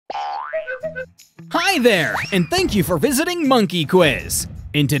Hi there, and thank you for visiting Monkey Quiz.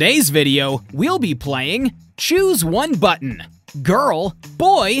 In today's video, we'll be playing Choose One Button, Girl,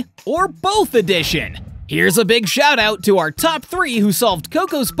 Boy, or Both Edition. Here's a big shout out to our top 3 who solved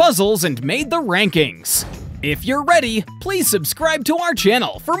Coco's puzzles and made the rankings. If you're ready, please subscribe to our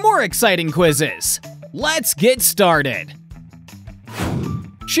channel for more exciting quizzes. Let's get started.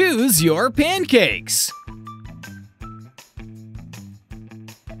 Choose your pancakes.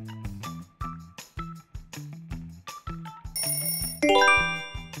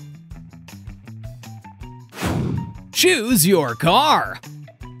 Choose your car.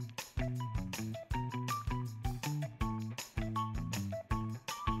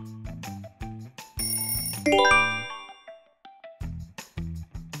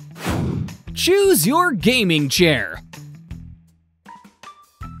 Choose your gaming chair.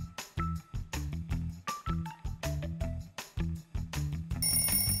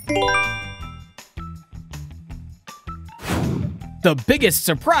 The biggest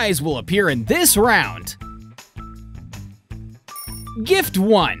surprise will appear in this round. Gift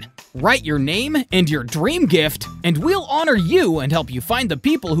 1. Write your name and your dream gift, and we'll honor you and help you find the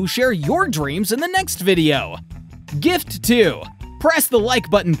people who share your dreams in the next video. Gift 2. Press the like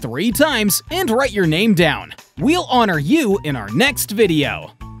button 3 times and write your name down. We'll honor you in our next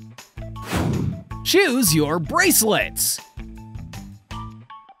video. Choose your bracelets.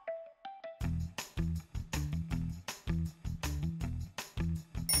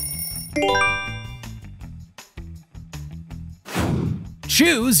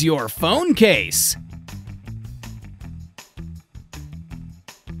 Choose your phone case.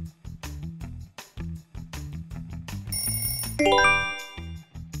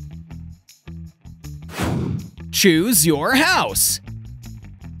 Choose your house.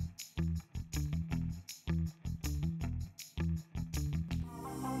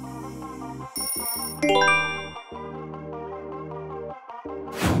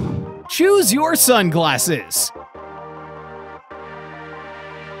 Choose your sunglasses.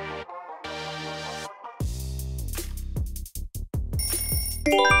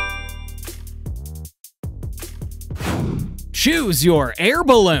 Choose your air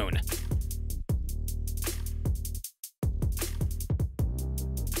balloon.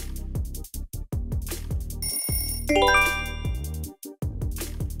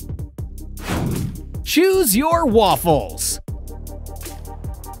 Choose your waffles.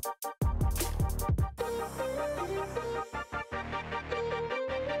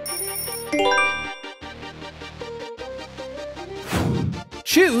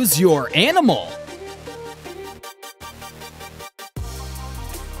 Choose your animal.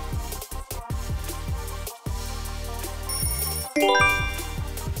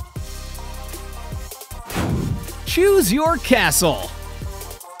 Choose your castle.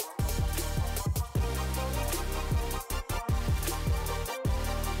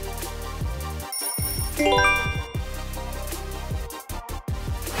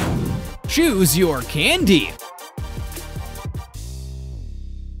 Choose your candy.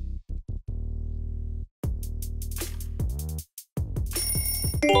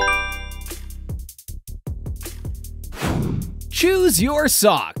 Choose your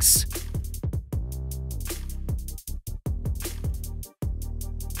socks.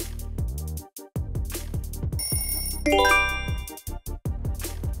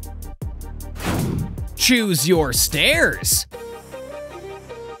 Choose your stairs.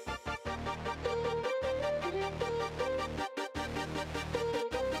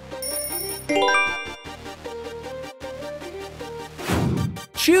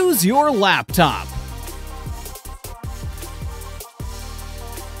 Choose your laptop.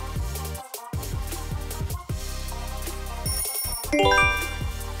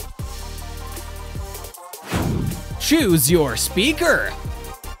 Choose your speaker.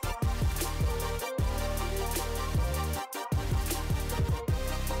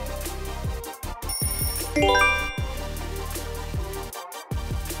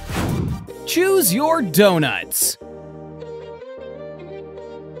 Choose your donuts.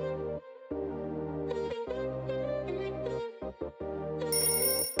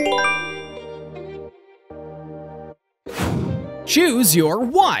 Choose your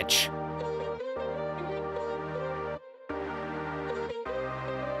watch.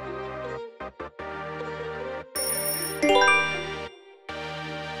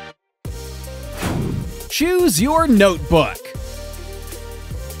 Choose your notebook.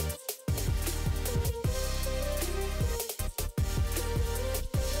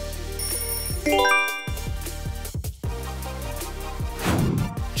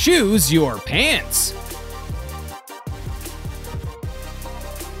 Choose your pants.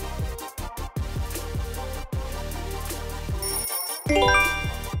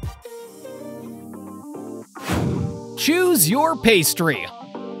 Choose your pastry.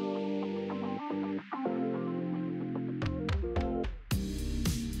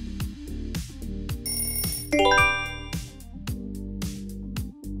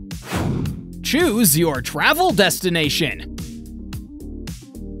 Choose your travel destination.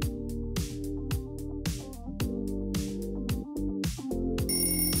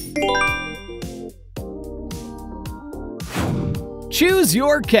 Choose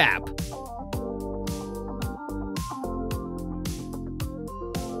your cap.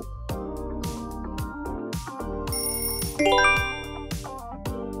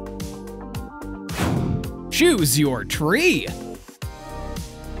 Choose your tree.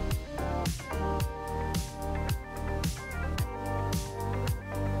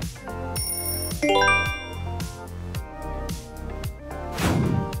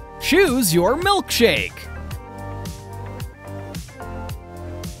 Choose your milkshake.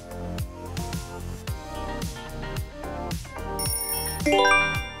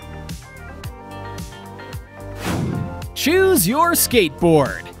 Choose your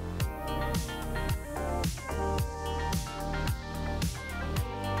skateboard.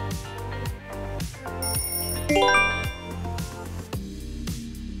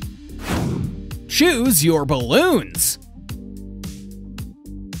 Choose your balloons.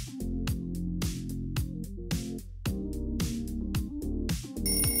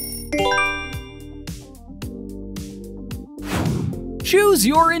 Choose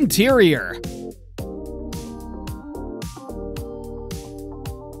your interior.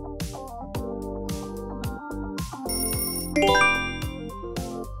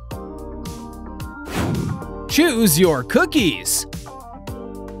 Choose your cookies.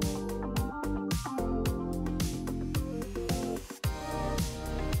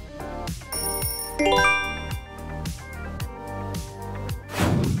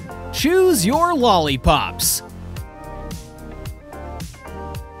 Choose your lollipops.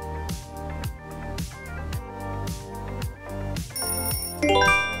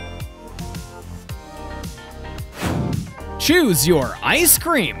 Choose your ice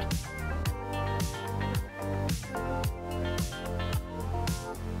cream.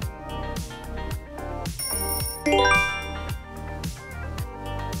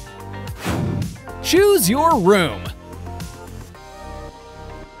 Choose your room.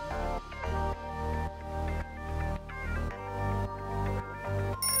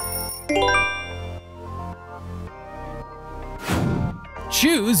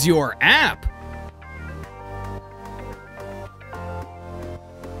 Choose your app.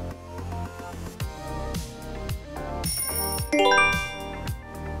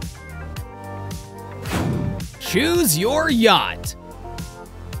 Choose your yacht.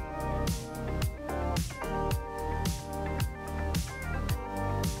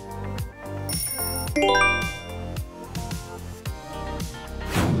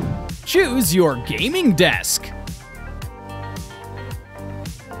 Choose your gaming desk.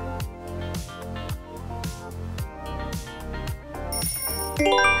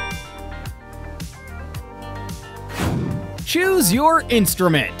 Choose your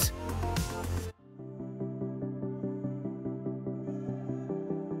instrument.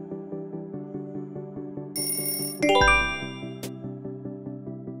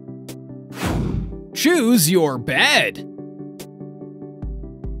 Choose your bed.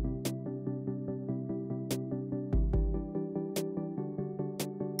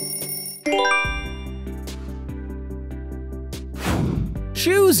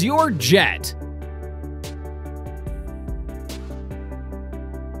 Choose your jet.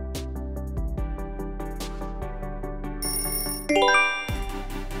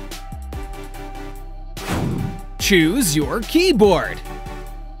 Choose your keyboard.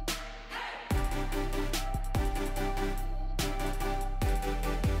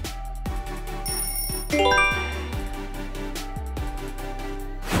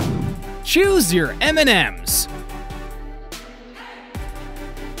 Choose your M&Ms.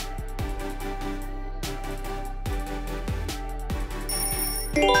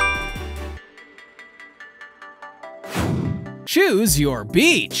 Choose your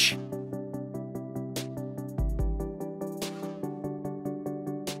beach.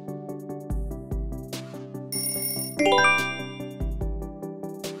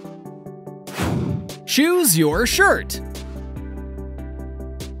 Choose your shirt.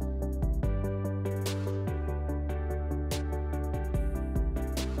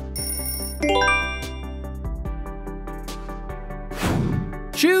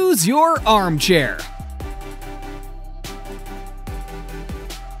 Choose your armchair.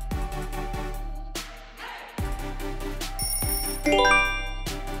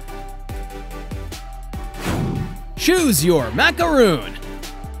 Choose your macaroon.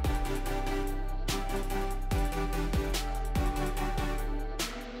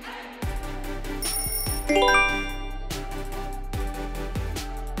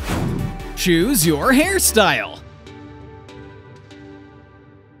 Choose your hairstyle.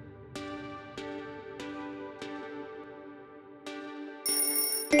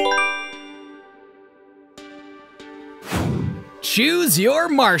 Choose your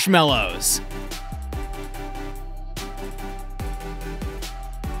marshmallows.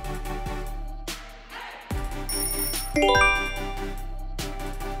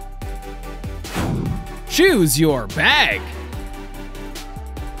 Choose your bag.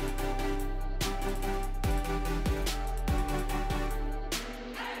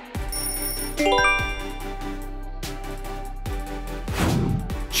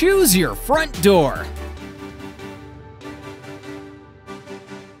 Choose your front door.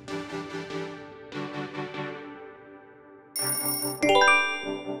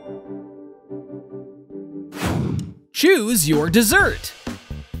 Choose your dessert.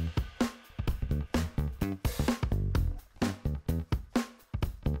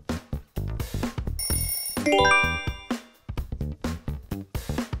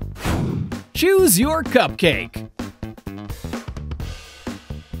 Choose your cupcake.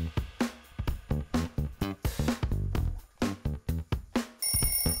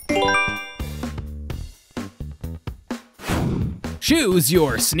 Choose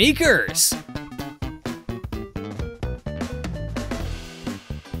your sneakers.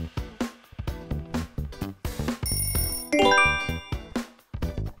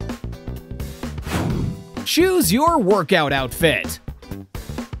 Choose your workout outfit.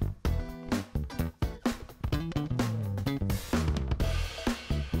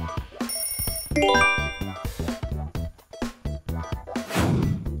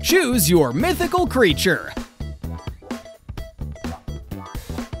 Choose your mythical creature.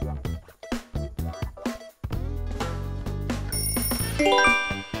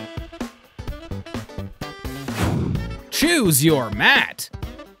 Choose your mat.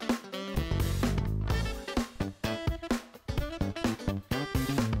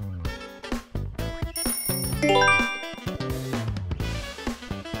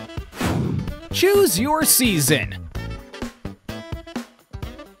 Choose your season.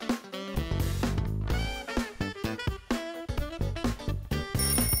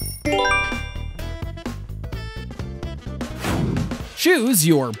 Choose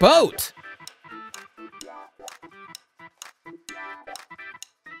your boat.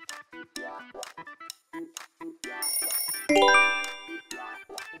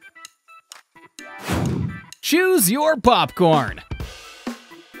 Choose your popcorn.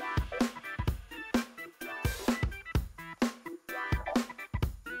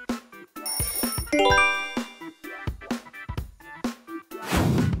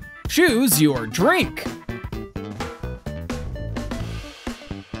 Choose your drink.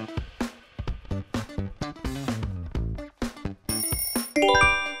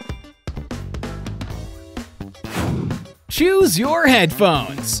 Choose your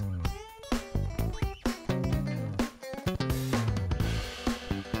headphones.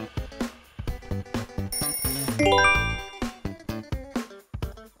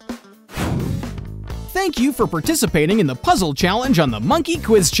 Thank you for participating in the puzzle challenge on the Monkey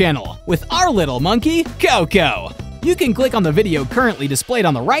Quiz channel with our little monkey, Coco. You can click on the video currently displayed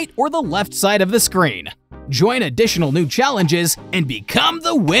on the right or the left side of the screen. Join additional new challenges and become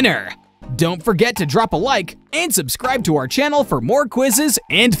the winner. Don't forget to drop a like and subscribe to our channel for more quizzes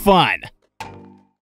and fun.